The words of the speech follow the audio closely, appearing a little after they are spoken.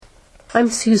I'm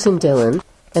Susan Dillon,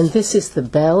 and this is the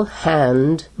Bell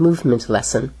Hand Movement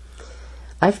Lesson.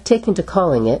 I've taken to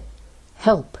calling it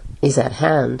Help is at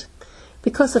Hand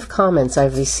because of comments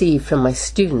I've received from my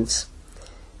students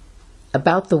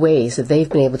about the ways that they've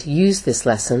been able to use this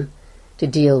lesson to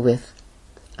deal with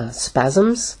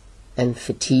spasms and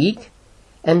fatigue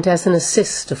and as an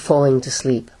assist to falling to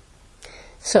sleep.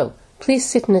 So, please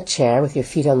sit in a chair with your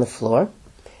feet on the floor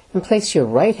and place your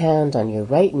right hand on your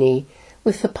right knee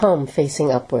with the palm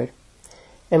facing upward,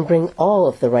 and bring all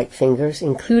of the right fingers,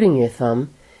 including your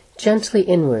thumb, gently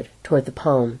inward toward the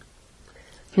palm.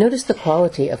 Notice the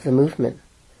quality of the movement.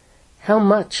 How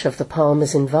much of the palm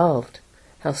is involved?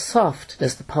 How soft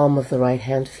does the palm of the right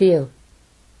hand feel?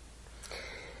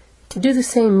 Do the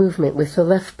same movement with the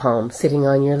left palm sitting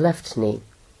on your left knee.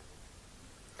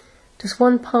 Does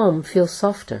one palm feel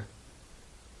softer?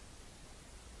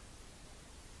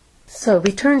 So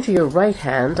return to your right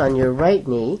hand on your right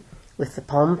knee with the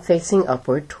palm facing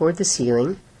upward toward the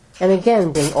ceiling, and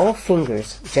again bring all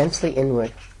fingers gently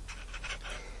inward.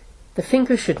 The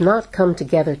fingers should not come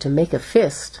together to make a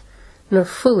fist, nor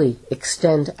fully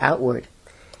extend outward.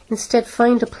 Instead,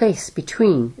 find a place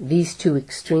between these two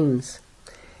extremes.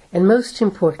 And most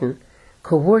important,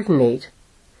 coordinate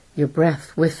your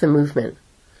breath with the movement.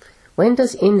 When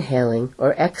does inhaling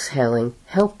or exhaling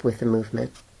help with the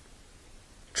movement?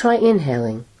 Try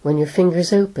inhaling when your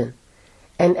fingers open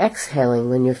and exhaling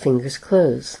when your fingers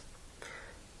close.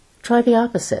 Try the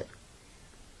opposite.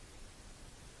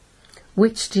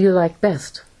 Which do you like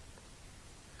best?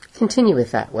 Continue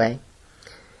with that way.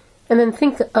 And then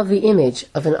think of the image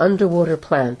of an underwater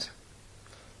plant.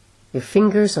 Your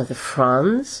fingers are the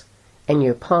fronds and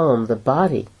your palm the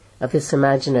body of this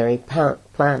imaginary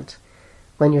plant.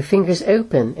 When your fingers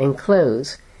open and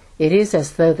close, it is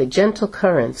as though the gentle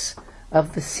currents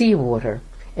of the seawater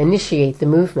initiate the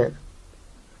movement.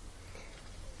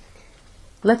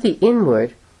 Let the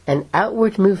inward and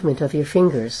outward movement of your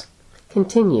fingers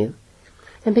continue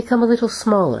and become a little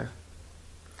smaller.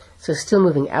 So still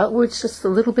moving outwards just a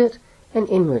little bit and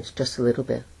inwards just a little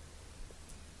bit.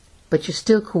 But you're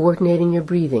still coordinating your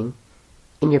breathing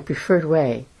in your preferred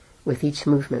way with each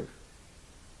movement.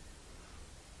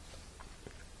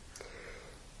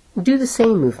 Do the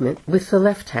same movement with the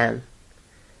left hand.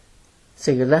 So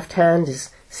your left hand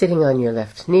is sitting on your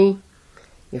left knee,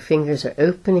 your fingers are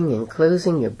opening and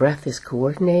closing, your breath is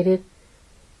coordinated,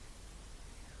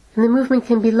 and the movement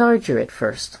can be larger at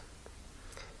first,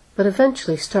 but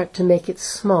eventually start to make it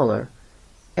smaller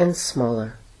and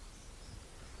smaller.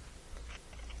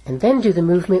 And then do the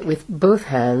movement with both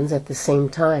hands at the same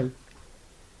time.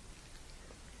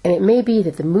 And it may be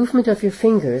that the movement of your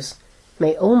fingers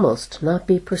may almost not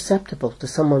be perceptible to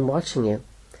someone watching you,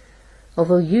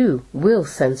 although you will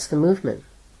sense the movement.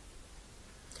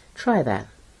 Try that.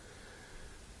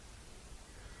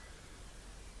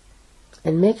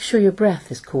 And make sure your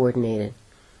breath is coordinated.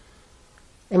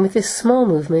 And with this small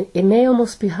movement, it may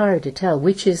almost be hard to tell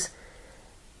which is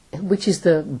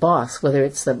the boss, whether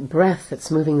it's the breath that's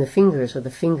moving the fingers or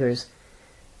the fingers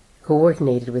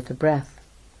coordinated with the breath.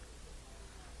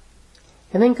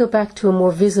 And then go back to a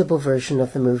more visible version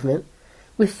of the movement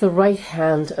with the right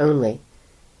hand only.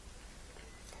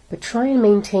 But try and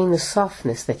maintain the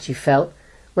softness that you felt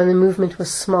when the movement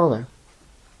was smaller.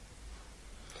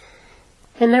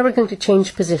 And now we're going to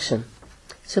change position.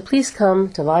 So please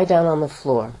come to lie down on the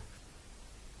floor.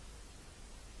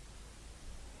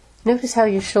 Notice how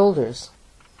your shoulders,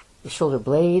 your shoulder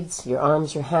blades, your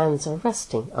arms, your hands are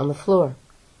resting on the floor.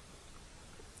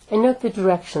 And note the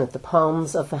direction that the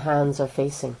palms of the hands are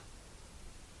facing,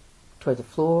 toward the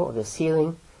floor or the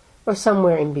ceiling or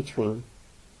somewhere in between.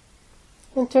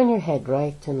 And turn your head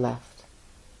right and left.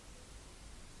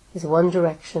 Is one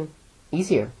direction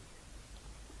easier?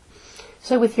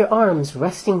 So with your arms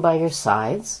resting by your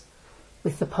sides,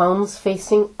 with the palms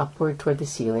facing upward toward the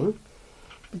ceiling,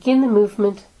 begin the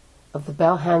movement of the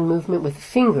bell hand movement with the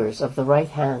fingers of the right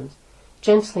hand,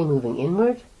 gently moving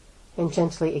inward and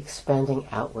gently expanding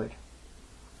outward.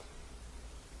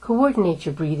 Coordinate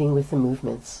your breathing with the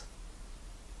movements.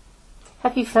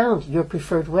 Have you found your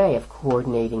preferred way of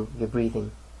coordinating your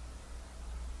breathing?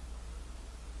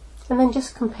 And then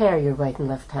just compare your right and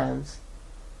left hands.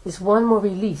 Is one more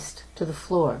released to the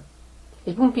floor?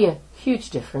 It won't be a huge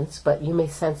difference, but you may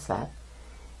sense that.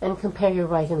 And compare your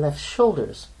right and left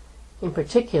shoulders. In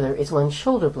particular, is one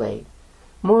shoulder blade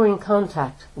more in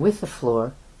contact with the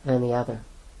floor than the other?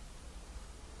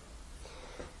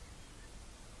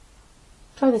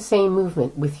 Try the same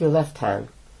movement with your left hand,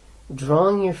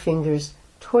 drawing your fingers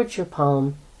towards your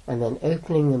palm and then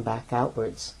opening them back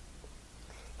outwards.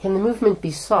 Can the movement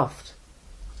be soft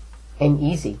and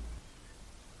easy?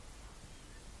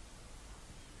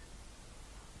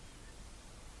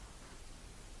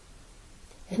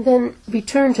 And then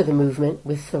return to the movement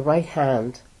with the right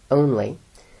hand only,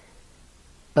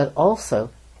 but also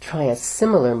try a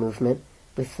similar movement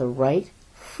with the right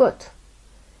foot.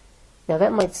 Now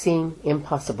that might seem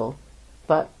impossible,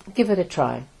 but give it a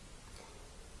try.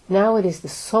 Now it is the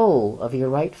sole of your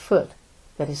right foot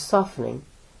that is softening,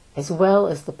 as well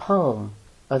as the palm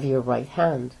of your right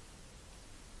hand.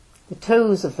 The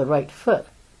toes of the right foot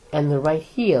and the right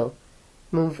heel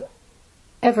move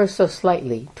ever so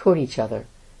slightly toward each other,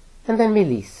 and then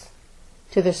release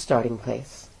to their starting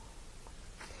place.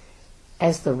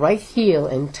 As the right heel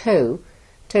and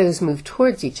toes move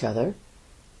towards each other,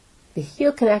 the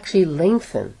heel can actually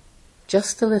lengthen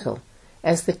just a little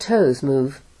as the toes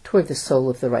move toward the sole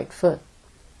of the right foot.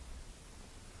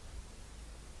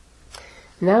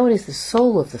 Now it is the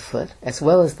sole of the foot, as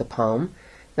well as the palm,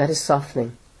 that is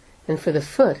softening. And for the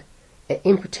foot,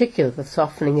 in particular, the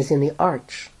softening is in the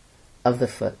arch of the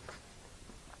foot.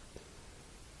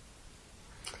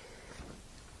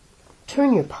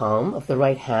 Turn your palm of the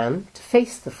right hand to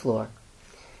face the floor,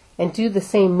 and do the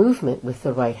same movement with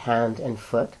the right hand and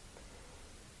foot.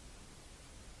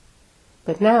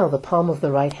 But now the palm of the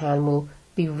right hand will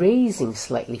be raising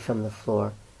slightly from the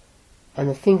floor, and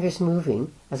the fingers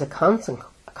moving as a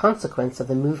consequence of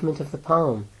the movement of the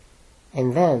palm,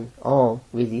 and then all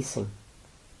releasing.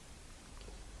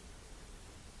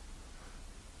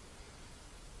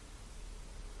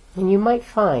 And you might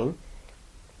find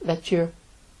that you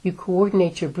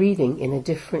coordinate your breathing in a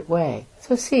different way.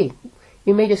 So see,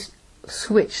 you may just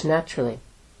switch naturally.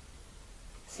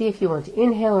 See if you want to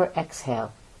inhale or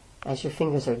exhale as your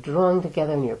fingers are drawing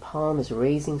together and your palm is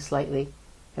raising slightly,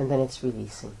 and then it's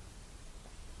releasing.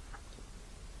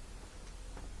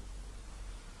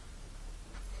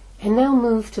 And now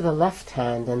move to the left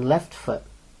hand and left foot.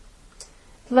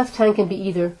 The left hand can be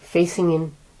either facing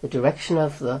in the direction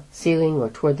of the ceiling or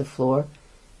toward the floor.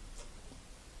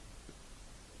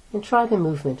 And try the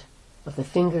movement of the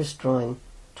fingers drawing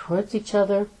towards each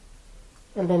other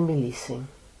and then releasing.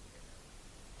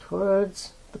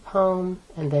 Towards the palm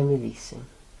and then releasing.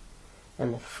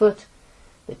 And the foot,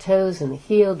 the toes and the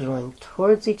heel drawing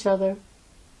towards each other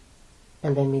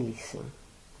and then releasing.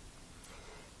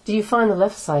 Do you find the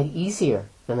left side easier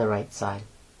than the right side?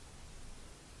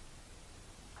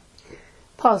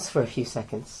 Pause for a few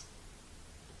seconds.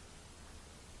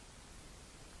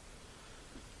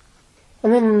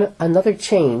 And then another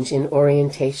change in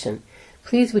orientation.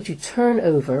 Please would you turn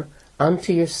over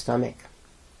onto your stomach.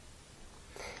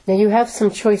 Now you have some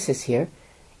choices here.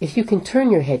 If you can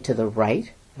turn your head to the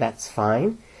right, that's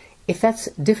fine. If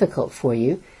that's difficult for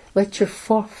you, let your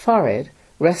forehead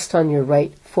rest on your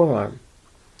right forearm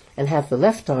and have the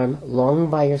left arm long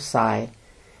by your side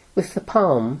with the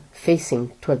palm facing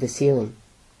toward the ceiling.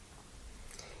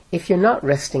 If you're not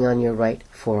resting on your right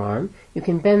forearm, you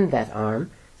can bend that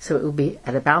arm so it will be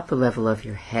at about the level of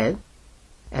your head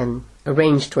and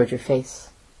arranged toward your face.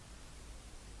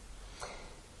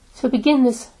 So begin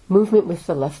this movement with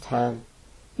the left hand.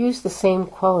 Use the same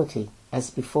quality as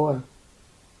before.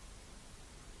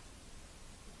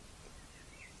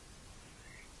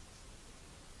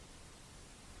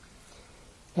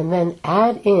 And then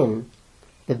add in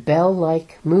the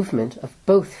bell-like movement of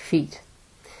both feet.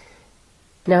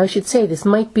 Now I should say this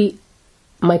might be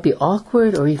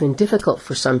awkward or even difficult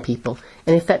for some people,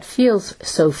 and if that feels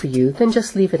so for you, then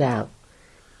just leave it out.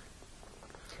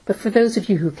 But for those of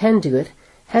you who can do it,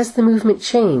 has the movement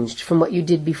changed from what you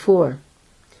did before?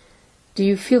 Do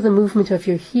you feel the movement of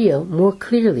your heel more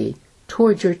clearly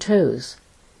toward your toes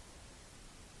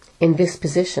in this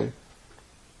position?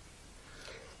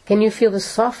 Can you feel the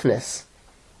softness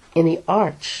in the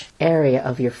arch area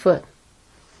of your foot?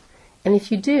 And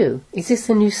if you do, is this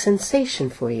a new sensation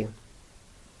for you?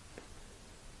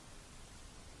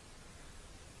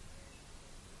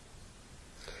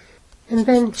 And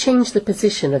then change the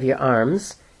position of your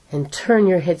arms and turn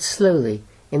your head slowly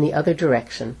in the other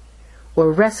direction,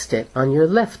 or rest it on your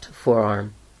left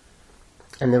forearm.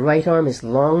 And the right arm is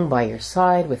long by your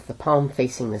side with the palm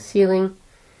facing the ceiling.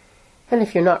 And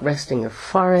if you're not resting your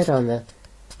forehead on the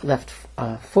left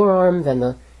forearm, then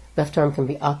the left arm can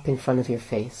be up in front of your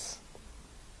face.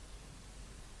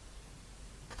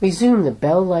 Resume the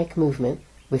bell-like movement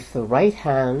with the right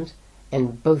hand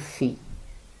and both feet.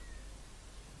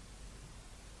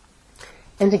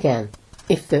 And again,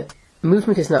 if the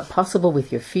movement is not possible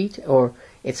with your feet, or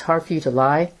it's hard for you to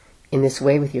lie in this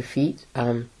way with your feet,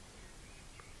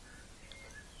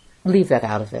 leave that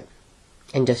out of it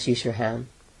and just use your hand.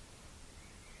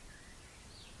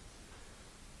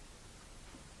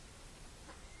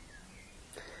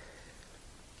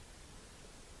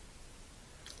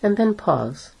 And then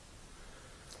pause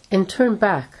And turn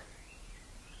back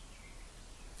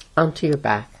onto your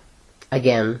back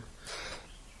again.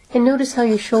 And notice how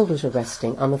your shoulders are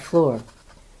resting on the floor.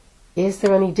 Is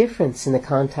there any difference in the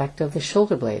contact of the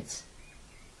shoulder blades?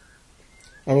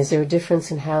 And is there a difference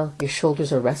in how your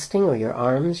shoulders are resting, or your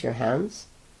arms, your hands?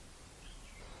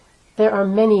 There are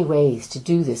many ways to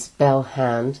do this bell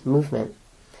hand movement.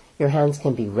 Your hands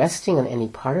can be resting on any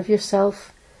part of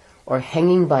yourself, or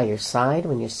hanging by your side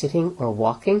when you're sitting or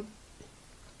walking.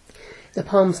 The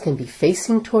palms can be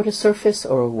facing toward a surface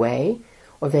or away,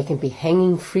 or they can be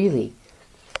hanging freely.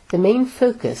 The main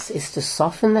focus is to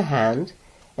soften the hand,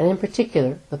 and in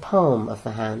particular the palm of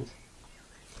the hand.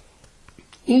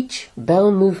 Each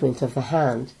bell movement of the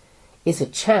hand is a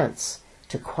chance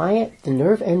to quiet the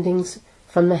nerve endings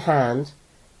from the hand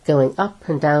going up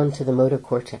and down to the motor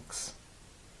cortex.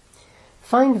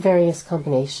 Find various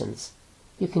combinations.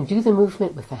 You can do the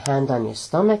movement with the hand on your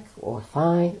stomach or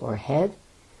thigh or head.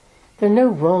 There are no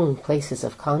wrong places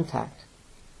of contact.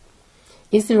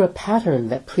 Is there a pattern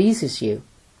that pleases you?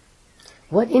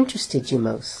 What interested you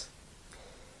most?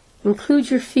 Include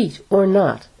your feet or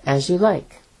not, as you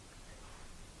like.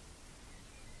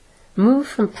 Move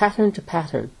from pattern to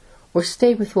pattern, or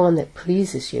stay with one that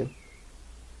pleases you.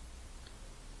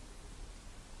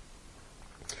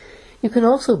 You can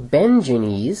also bend your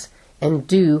knees and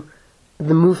do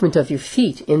the movement of your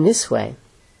feet in this way.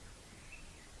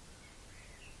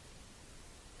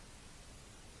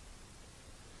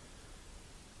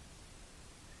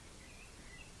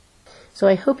 So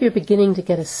I hope you're beginning to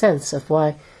get a sense of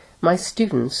why my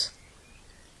students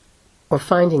are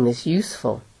finding this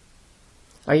useful.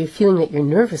 Are you feeling that your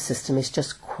nervous system is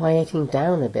just quieting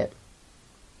down a bit?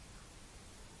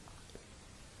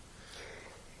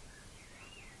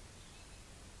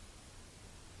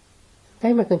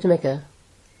 Then we're going to make a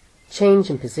change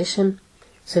in position.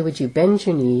 So would you bend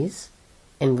your knees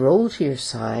and roll to your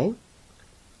side?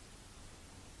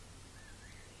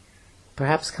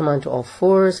 Perhaps come onto all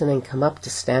fours and then come up to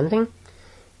standing.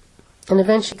 And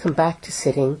eventually come back to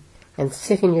sitting and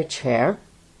sit in your chair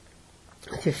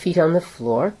with your feet on the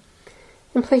floor.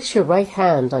 And place your right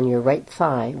hand on your right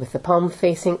thigh with the palm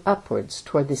facing upwards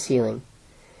toward the ceiling.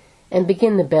 And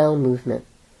begin the bell movement.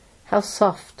 How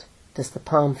soft does the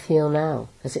palm feel now?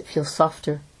 Does it feel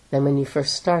softer than when you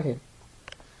first started?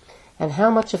 And how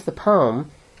much of the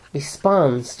palm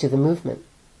responds to the movement?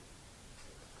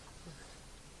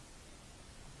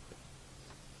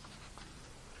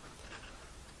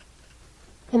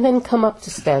 And then come up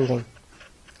to standing.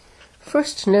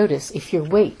 First notice if your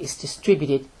weight is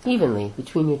distributed evenly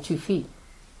between your 2 feet.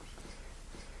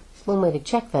 One way to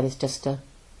check that is just to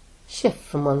shift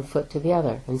from one foot to the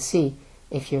other and see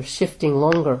if you're shifting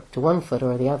longer to one foot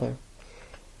or the other.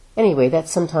 Anyway,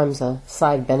 that's sometimes a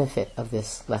side benefit of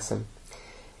this lesson.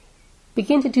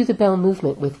 Begin to do the bell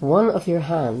movement with one of your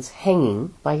hands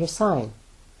hanging by your side.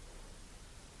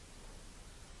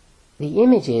 The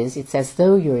image is, it's as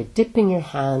though you're dipping your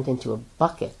hand into a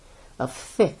bucket of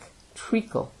thick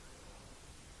treacle.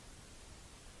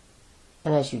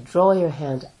 And as you draw your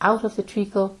hand out of the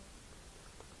treacle,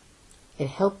 it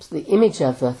helps, the image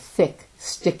of the thick,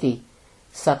 sticky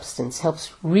substance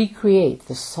helps recreate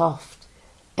the soft,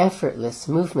 effortless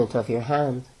movement of your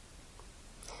hand.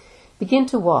 Begin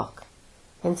to walk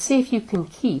and see if you can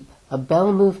keep a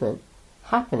bell movement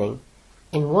happening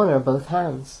in one or both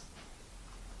hands.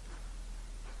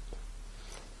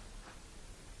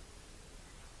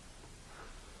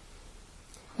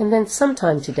 And then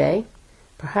sometime today,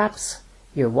 perhaps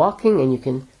you're walking and you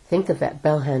can think of that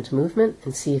bell hand movement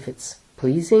and see if it's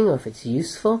pleasing or if it's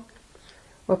useful.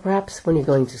 Or perhaps when you're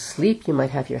going to sleep, you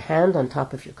might have your hand on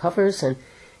top of your covers and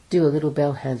do a little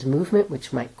bell hand movement,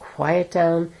 which might quiet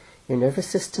down your nervous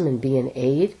system and be an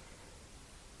aid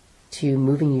to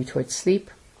moving you towards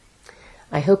sleep.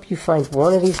 I hope you find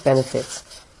one of these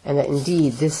benefits, and that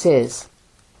indeed this is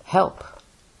help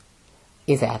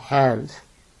is at hand.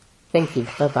 Thank you.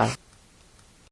 Bye-bye.